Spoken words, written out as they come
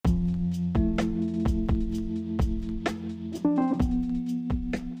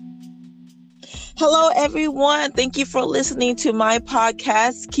Hello, everyone. Thank you for listening to my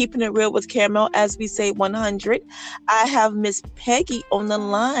podcast, Keeping It Real with Caramel, as we say 100. I have Miss Peggy on the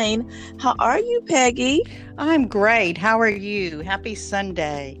line. How are you, Peggy? I'm great. How are you? Happy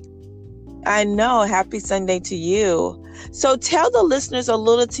Sunday. I know. Happy Sunday to you. So tell the listeners a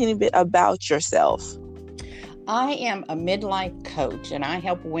little teeny bit about yourself. I am a midlife coach, and I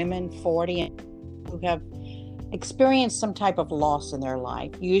help women 40 who have experienced some type of loss in their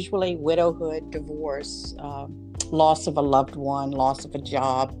life, usually widowhood, divorce, loss of a loved one, loss of a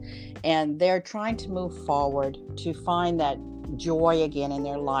job, and they're trying to move forward to find that joy again in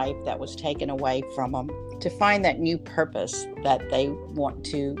their life that was taken away from them, to find that new purpose that they want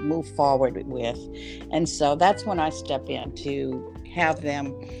to move forward with. And so that's when I step in to have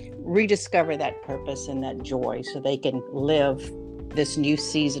them rediscover that purpose and that joy so they can live this new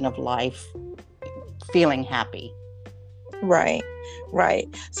season of life feeling happy. Right.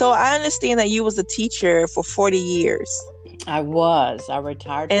 So I understand that you was a teacher for 40 years. I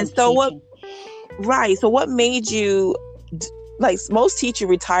retired from and so teaching. So what made you, like most teachers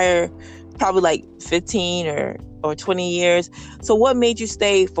retire probably like 15 or 20 years. So what made you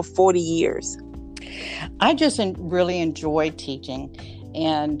stay for 40 years? I just really enjoyed teaching.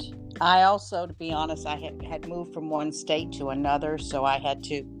 And I also, to be honest, I had moved from one state to another, so I had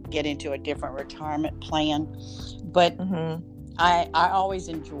to get into a different retirement plan. But I always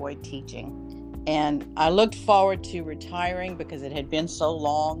enjoyed teaching. And I looked forward to retiring because it had been so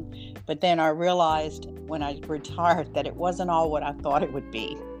long. But then I realized when I retired that it wasn't all what I thought it would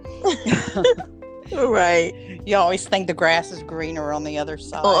be. Right. You always think the grass is greener on the other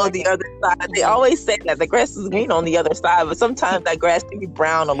side. On the other side. They always say that the grass is green on the other side, but sometimes that grass can be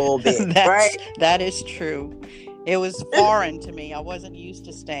brown a little bit, right? That is true. It was foreign to me. I wasn't used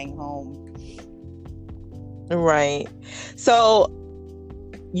to staying home. Right. So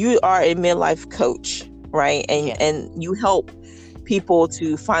you are a midlife coach, right? And you help people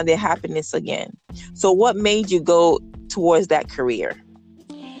to find their happiness again. So what made you go towards that career?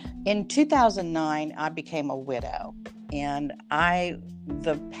 In 2009, I became a widow, and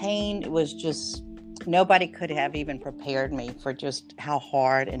the pain was just, nobody could have even prepared me for just how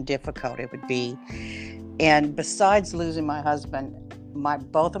hard and difficult it would be. And besides losing my husband,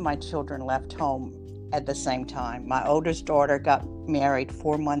 both of my children left home at the same time. My oldest daughter got married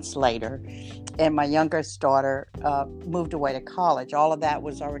 4 months later, and my youngest daughter moved away to college. All of that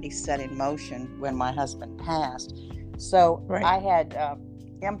was already set in motion when my husband passed. So I had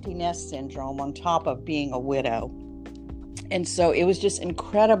empty nest syndrome on top of being a widow. And so it was just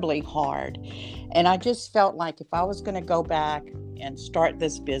incredibly hard. And I just felt like if I was going to go back and start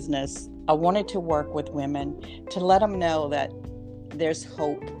this business, I wanted to work with women to let them know that there's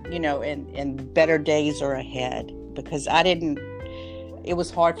hope, and better days are ahead, because it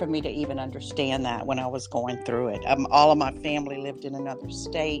was hard for me to even understand that when I was going through it. All of my family lived in another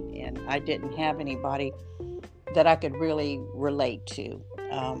state, and I didn't have anybody that I could really relate to.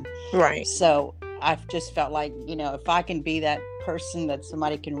 Right. So I've just felt like, if I can be that person that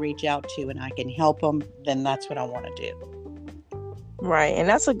somebody can reach out to and I can help them, then that's what I want to do. Right. And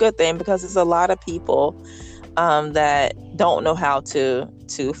that's a good thing, because there's a lot of people that don't know how to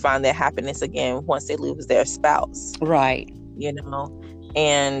find their happiness again once they lose their spouse. Right.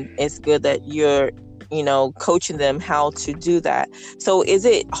 And it's good that you're, coaching them how to do that. So is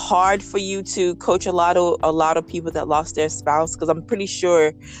it hard for you to coach a lot of people that lost their spouse? Because I'm pretty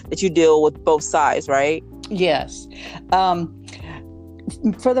sure that you deal with both sides, right? Yes.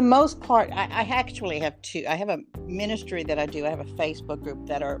 For the most part, I actually have two. I have a ministry that I do. I have a Facebook group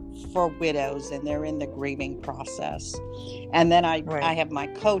that are for widows, and they're in the grieving process. And then I have my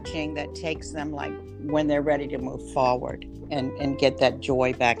coaching that takes them like when they're ready to move forward and get that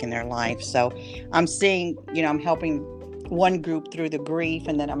joy back in their life. So I'm seeing, I'm helping one group through the grief,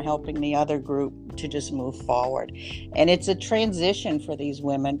 and then I'm helping the other group to just move forward. And it's a transition for these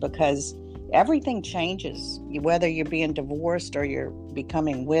women because everything changes, whether you're being divorced or you're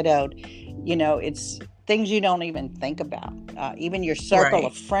becoming widowed. It's things you don't even think about. Even your circle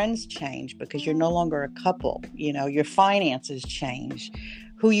of friends change because you're no longer a couple. Your finances change.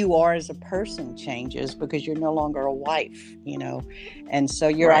 Who you are as a person changes because you're no longer a wife, and so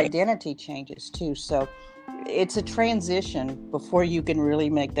your identity changes too. So it's a transition before you can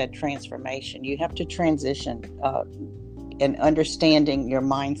really make that transformation. You have to transition and understanding your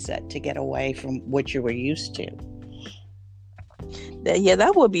mindset to get away from what you were used to. Yeah,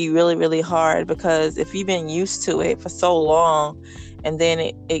 that would be really, really hard, because if you've been used to it for so long and then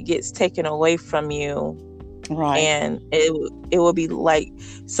it gets taken away from you, right? And it will be like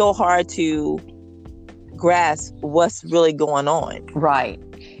so hard to grasp what's really going on. Right.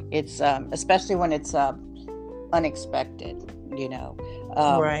 It's especially when it's unexpected,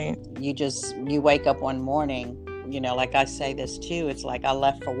 Right. You wake up one morning, like I say this too, it's like I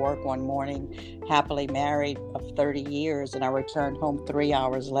left for work one morning, happily married of 30 years, and I returned home 3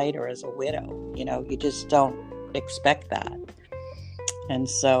 hours later as a widow. You just don't expect that. And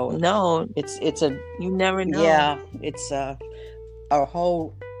so No, it's a, you never know. yeah, it's a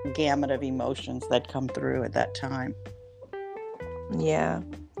whole gamut of emotions that come through at that time. Yeah.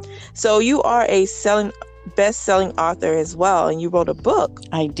 So you are a best-selling author as well, and you wrote a book.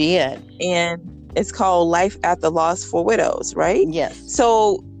 I did. And it's called Life at the Loss for Widows, right? Yes.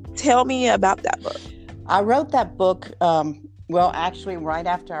 So tell me about that book. I wrote that book, actually right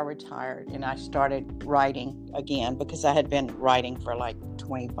after I retired, and I started writing again because I had been writing for like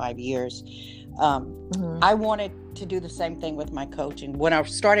 25 years. I wanted to do the same thing with my coaching. When I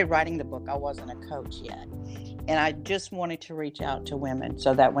started writing the book, I wasn't a coach yet. And I just wanted to reach out to women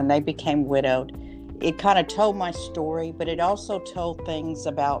so that when they became widowed, it kind of told my story, but it also told things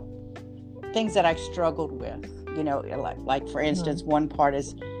that I struggled with, like for instance, one part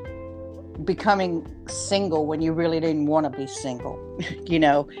is becoming single when you really didn't want to be single,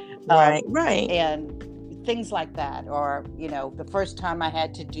 Right. And things like that. Or, the first time I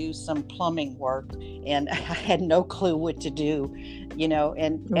had to do some plumbing work and I had no clue what to do,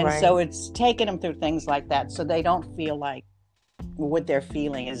 and so it's taking them through things like that so they don't feel like what they're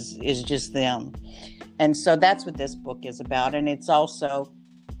feeling is just them. And so that's what this book is about. And it's also,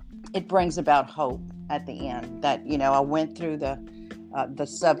 it brings about hope at the end that, I went through the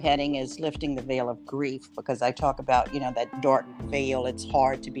subheading is lifting the veil of grief, because I talk about, that dark veil. It's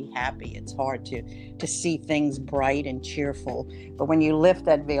hard to be happy. It's hard to see things bright and cheerful. But when you lift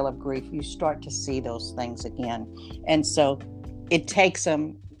that veil of grief, you start to see those things again. And so it takes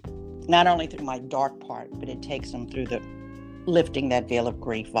them not only through my dark part, but it takes them through the lifting that veil of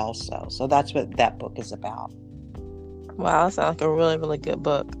grief also. So that's what that book is about. Wow, that sounds like a really, really good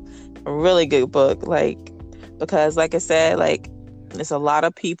book. A really good book. Because like I said, there's a lot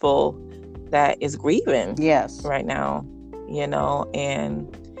of people that is grieving right now,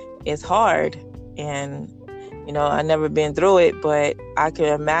 and it's hard. And, I've never been through it, but I can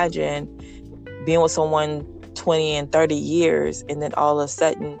imagine being with someone 20 and 30 years, and then all of a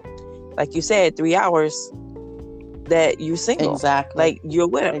sudden, like you said, 3 hours that you're single. Exactly. Like you're a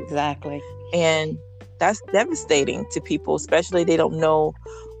widow. Exactly. And that's devastating to people, especially they don't know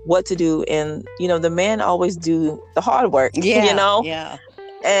what to do. And, the men always do the hard work, Yeah.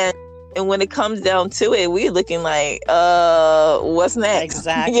 And when it comes down to it, we're looking like, what's next?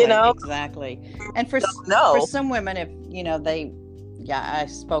 Exactly. Exactly. And for some women, if, I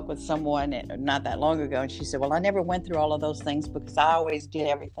spoke with someone not that long ago, and she said, well, I never went through all of those things because I always did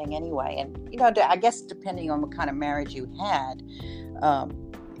everything anyway. And, I guess depending on what kind of marriage you had,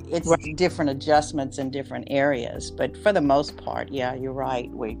 it's different adjustments in different areas. But for the most part, yeah, you're right.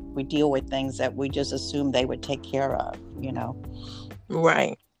 We deal with things that we just assume they would take care of,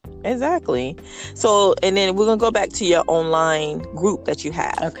 Right. Exactly. So, and then we're going to go back to your online group that you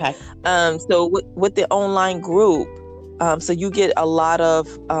have. Okay. So with the online group, so you get a lot of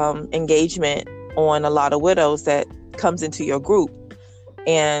engagement on a lot of widows that comes into your group,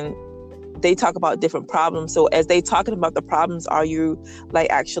 and they talk about different problems. So as they talking about the problems, are you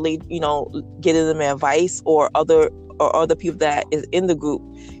actually, getting them advice, or other people that is in the group,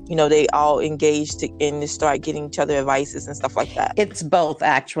 they all engaged and start getting each other advices and stuff like that? It's both,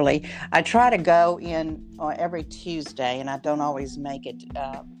 actually. I try to go in every Tuesday, and I don't always make it,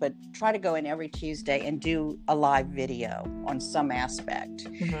 but try to go in every Tuesday and do a live video on some aspect.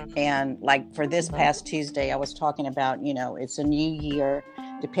 Mm-hmm. And like for this past Tuesday, I was talking about, it's a new year,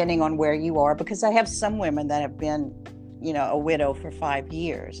 depending on where you are, because I have some women that have been, a widow for 5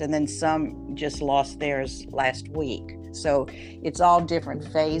 years, and then some just lost theirs last week. So it's all different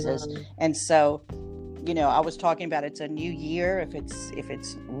phases. Mm-hmm. And so, I was talking about it's a new year. If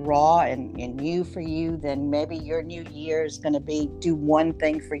it's raw and new for you, then maybe your new year is going to be do one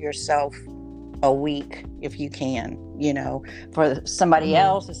thing for yourself a week if you can. For somebody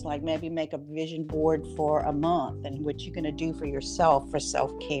else, it's like maybe make a vision board for a month and what you're going to do for yourself for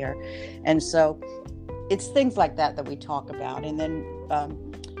self-care. And so it's things like that we talk about. And then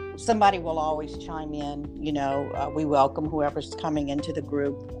somebody will always chime in, we welcome whoever's coming into the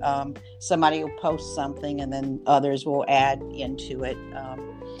group. Somebody will post something, and then others will add into it.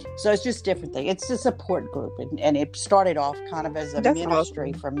 So it's just different things. It's a support group. And it started off kind of as a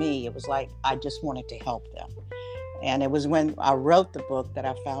ministry for me. It was like, I just wanted to help them. And it was when I wrote the book that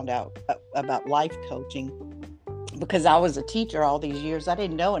I found out about life coaching, because I was a teacher all these years. I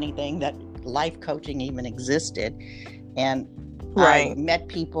didn't know anything that life coaching even existed. And I Right. met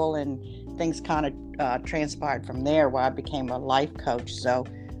people and things kind of transpired from there where I became a life coach. So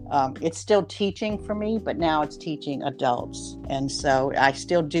it's still teaching for me, but now it's teaching adults. And so I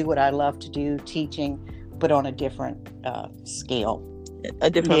still do what I love to do, teaching, but on a different scale.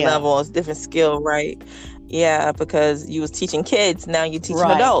 A different Yeah, level, a different skill, right? Yeah, because you was teaching kids, now you're teaching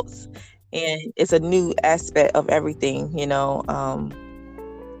right. adults, and it's a new aspect of everything, you know.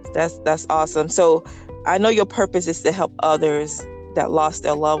 That's awesome. So I know your purpose is to help others that lost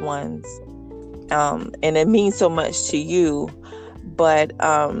their loved ones, and it means so much to you. But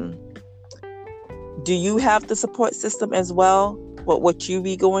do you have the support system as well? What you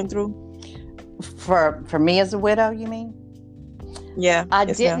be going through? For me as a widow, you mean? Yeah, I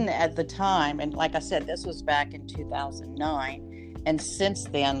yes, ma'am. didn't at the time. And like I said, this was back in 2009. And since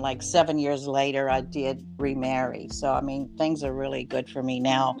then, like 7 years later, I did remarry. So, I mean, things are really good for me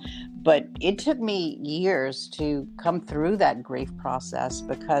now. But it took me years to come through that grief process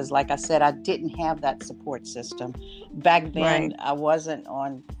because, like I said, I didn't have that support system. Back Right. then, I wasn't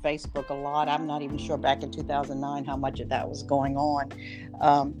on Facebook a lot. I'm not even sure back in 2009 how much of that was going on.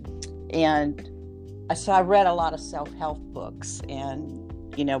 And so I read a lot of self-help books, and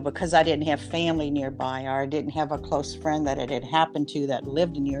because I didn't have family nearby, or I didn't have a close friend that it had happened to that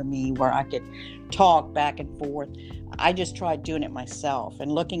lived near me where I could talk back and forth, I just tried doing it myself. And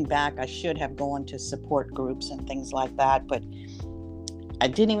looking back, I should have gone to support groups and things like that, but I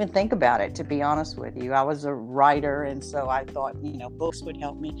didn't even think about it, to be honest with you. I was a writer, and so I thought books would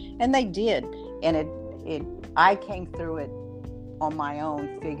help me, and they did. And I came through it on my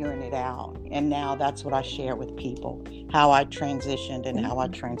own, figuring it out. And now that's what I share with people, how I transitioned and how I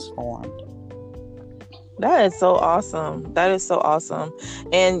transformed. That is so awesome. That is so awesome.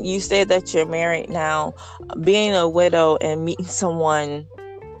 And you said that you're married now. Being a widow and meet someone,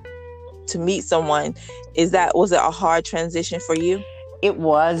 was it a hard transition for you? It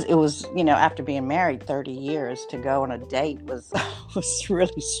was, after being married 30 years, to go on a date was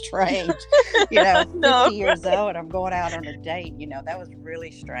really strange. 50 No. years old, and I'm going out on a date, that was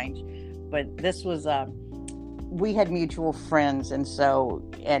really strange. But this was, we had mutual friends.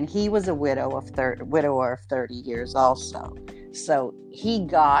 And he was a widower of 30 years also. So he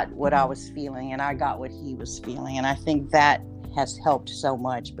got what I was feeling, and I got what he was feeling. And I think that has helped so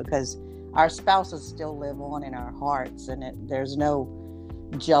much because our spouses still live on in our hearts, and there's no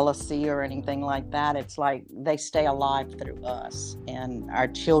jealousy or anything like that. It's like they stay alive through us, and our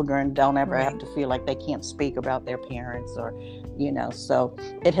children don't ever have to feel like they can't speak about their parents, or so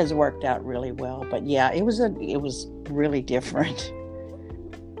it has worked out really well. But yeah, it was really different.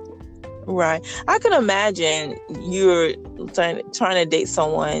 Right. I can imagine you're trying to date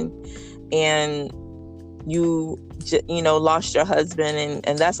someone and you lost your husband,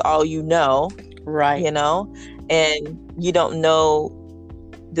 and that's all Right. And you don't know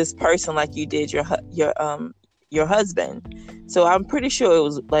this person like you did your husband. So I'm pretty sure it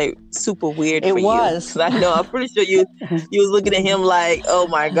was like super weird for you. Because I know, I'm pretty sure you was looking at him like, oh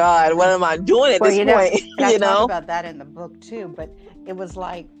my God, what am I doing at this point? I talk about that in the book too, but it was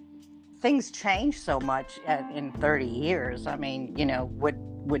like things changed so much in 30 years. I mean,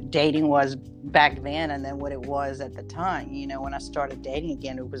 what dating was back then and then what it was at the time. When I started dating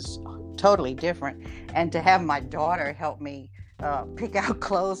again, it was totally different. And to have my daughter help me pick out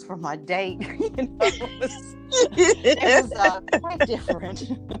clothes for my date, it was quite different.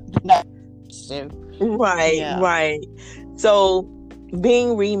 Right, Yeah. right. So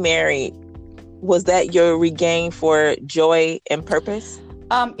being remarried, was that your regain for joy and purpose?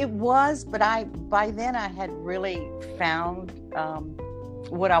 It was, but by then I had really found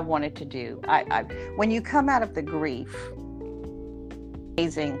what I wanted to do. I when you come out of the grief,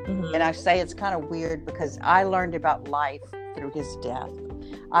 amazing, and I say it's kind of weird because I learned about life through his death.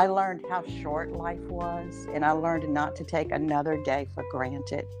 I learned how short life was, and I learned not to take another day for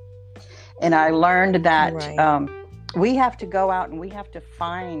granted. And I learned that we have to go out and we have to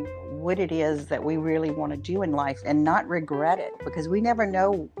find what it is that we really want to do in life and not regret it, because we never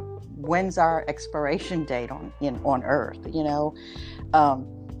know when's our expiration date on earth,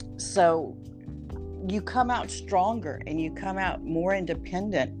 so you come out stronger and you come out more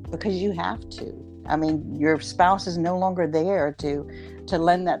independent because you have to. I mean, your spouse is no longer there to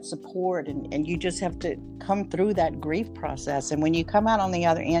lend that support, and you just have to come through that grief process. And when you come out on the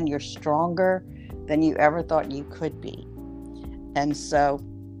other end, you're stronger than you ever thought you could be. And so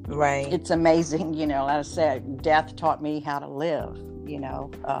it's amazing, like I said, death taught me how to live,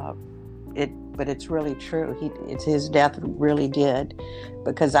 but it's really true. It's his death really did,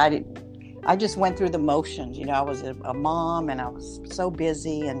 because I just went through the motions. I was a mom and I was so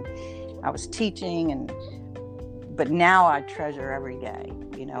busy and I was teaching, but now I treasure every day.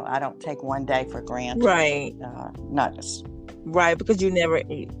 You know, I don't take one day for granted. Right. Not just right, because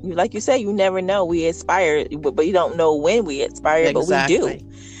like you said, you never know. We aspire, but you don't know when we aspire, exactly. but we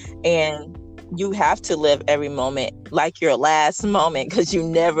do. And you have to live every moment like your last moment, because you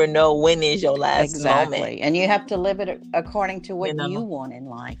never know when is your last moment. And you have to live it according to what You know? you want in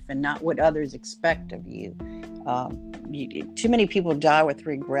life and not what others expect of you. Too many people die with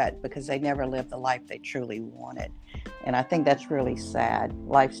regret because they never lived the life they truly wanted. And I think that's really sad.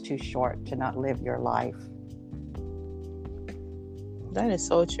 Life's too short to not live your life. That is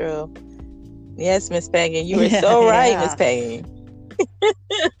so true. Yes, Miss Peggy, you were so right, Miss Peggy.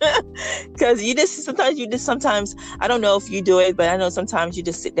 Because sometimes I don't know if you do it, but I know sometimes you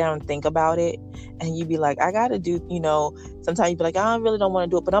just sit down and think about it, and you be like, I gotta do, sometimes you be like, I really don't want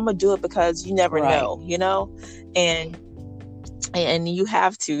to do it, but I'm gonna do it, because you never know, and you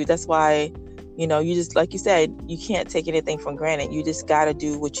have to. That's why, you just, like you said, you can't take anything for granted. You just gotta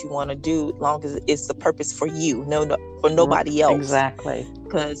do what you want to do, as long as it's the purpose for you, for nobody else. Exactly.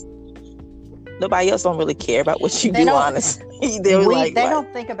 Because nobody else don't really care about what you do, honestly. They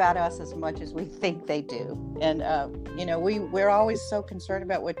don't think about us as much as we think they do. And, we're always so concerned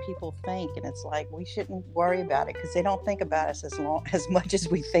about what people think. And it's like, we shouldn't worry about it, because they don't think about us as much as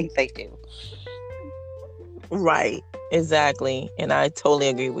we think they do. Right. Exactly. And I totally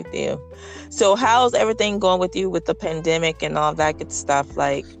agree with you. So how's everything going with you with the pandemic and all that good stuff?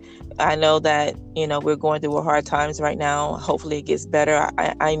 Like, I know that, we're going through hard times right now. Hopefully it gets better.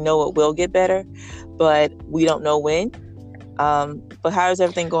 I know it will get better, but we don't know when. But how's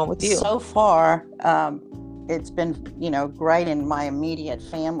everything going with you? So far, it's been, great in my immediate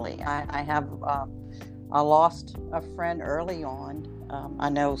family. I lost a friend early on. I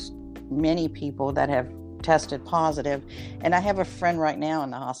know many people that have tested positive, and I have a friend right now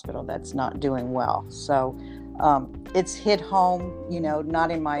in the hospital that's not doing well. So it's hit home, not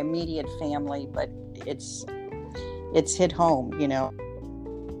in my immediate family, but it's hit home,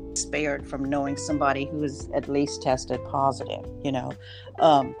 spared from knowing somebody who is at least tested positive,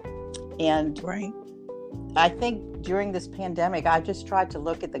 and right. I think during this pandemic, I just tried to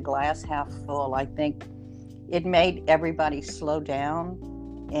look at the glass half full. I think it made everybody slow down,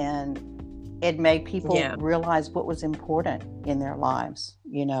 and it made people realize what was important in their lives.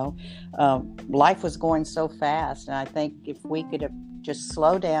 Life was going so fast. And I think if we could have just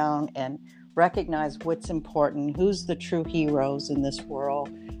slow down and recognize what's important, who's the true heroes in this world,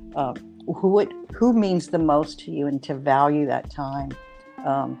 who means the most to you, and to value that time.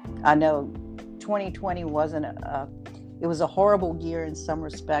 I know 2020 it was a horrible year in some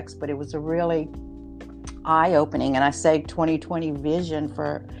respects, but it was a really eye-opening, and I say 2020 vision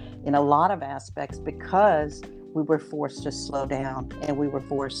in a lot of aspects, because we were forced to slow down, and we were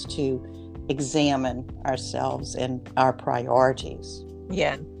forced to examine ourselves and our priorities.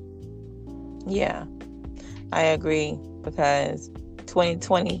 Yeah, I agree, because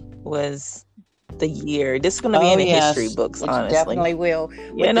 2020 was the year. This is going to be in the history books, honestly. It definitely will.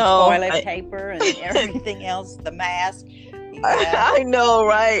 With the toilet paper and everything else, the mask. Yeah. I know,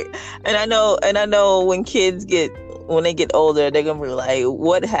 right? And I know when they get older, they're gonna be like,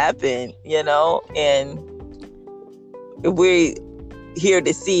 what happened? And if we're here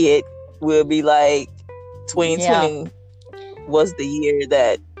to see it, we'll be like, 2020 was the year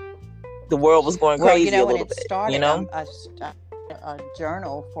that the world was going crazy a little bit. Started, I started a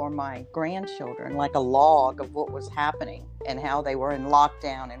journal for my grandchildren, like a log of what was happening and how they were in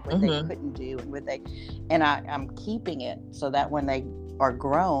lockdown and what they couldn't do and I'm keeping it so that when they are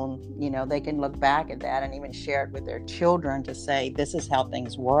grown, they can look back at that and even share it with their children to say, this is how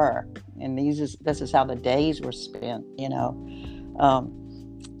things were, and this is how the days were spent.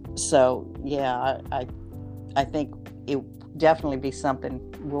 So yeah, I think it will definitely be something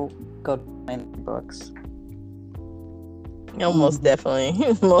we'll go in the books. Most definitely,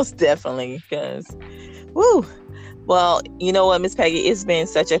 because, woo. Well, you know what, Miss Peggy, it's been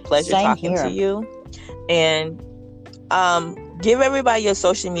such a pleasure talking to you. And give everybody your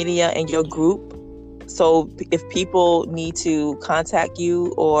social media and your group, so if people need to contact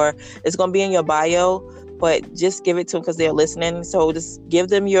you, or it's going to be in your bio, but just give it to them because they're listening. So just give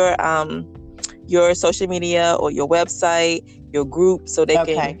them your social media or your website, your group, so they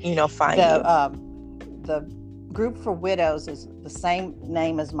can find you. The group for widows is the same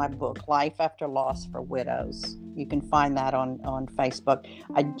name as my book, Life After Loss for Widows. You can find that on Facebook.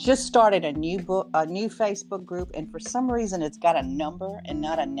 I just started a new Facebook group, and for some reason it's got a number and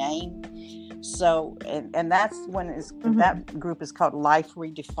not a name. So, and that's that group is called Life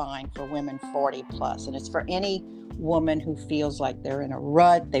Redefined for Women 40 Plus, and it's for any woman who feels like they're in a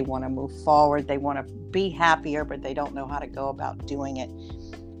rut. They want to move forward. They want to be happier, but they don't know how to go about doing it.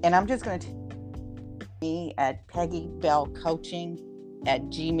 And I'm just going to me at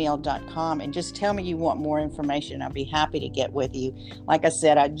peggybellcoaching@gmail.com and just tell me you want more information. I'll be happy to get with you. Like I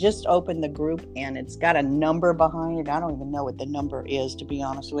said, I just opened the group and it's got a number behind it. I don't even know what the number is, to be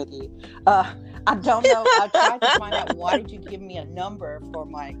honest with you. I don't know. I tried to find out, why did you give me a number for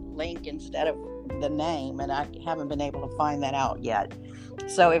my link instead of the name? And I haven't been able to find that out yet.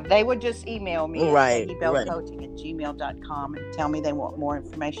 So if they would just email me at peggybellcoaching@gmail.com and tell me they want more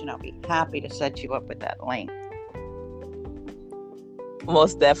information, I'll be happy to set you up with that link.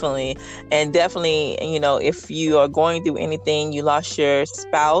 Most definitely. And definitely, if you are going through anything, you lost your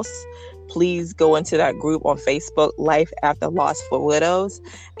spouse, please go into that group on Facebook, Life After Loss for Widows,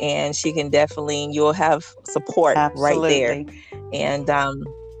 and you'll have support. Absolutely. Right there. And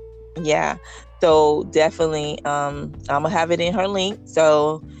so definitely, I'm gonna have it in her link.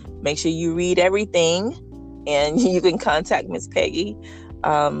 So make sure you read everything, and you can contact Miss Peggy,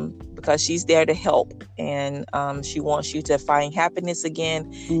 because she's there to help, and she wants you to find happiness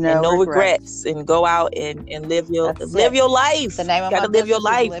again, and no regrets, and go out and live your life. The name of my business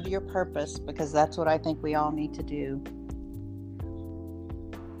is Live Your Purpose, because that's what I think we all need to do.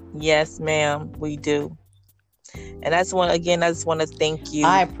 Yes, ma'am, we do. And I just want to thank you.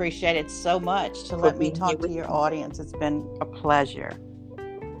 I appreciate it so much to let me talk to your audience. It's been a pleasure.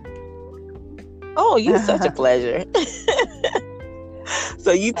 Oh, you're such a pleasure.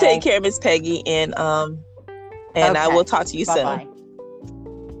 So you take care, Miss Peggy, and I will talk to you soon. Bye-bye.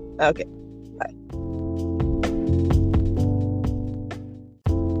 Okay.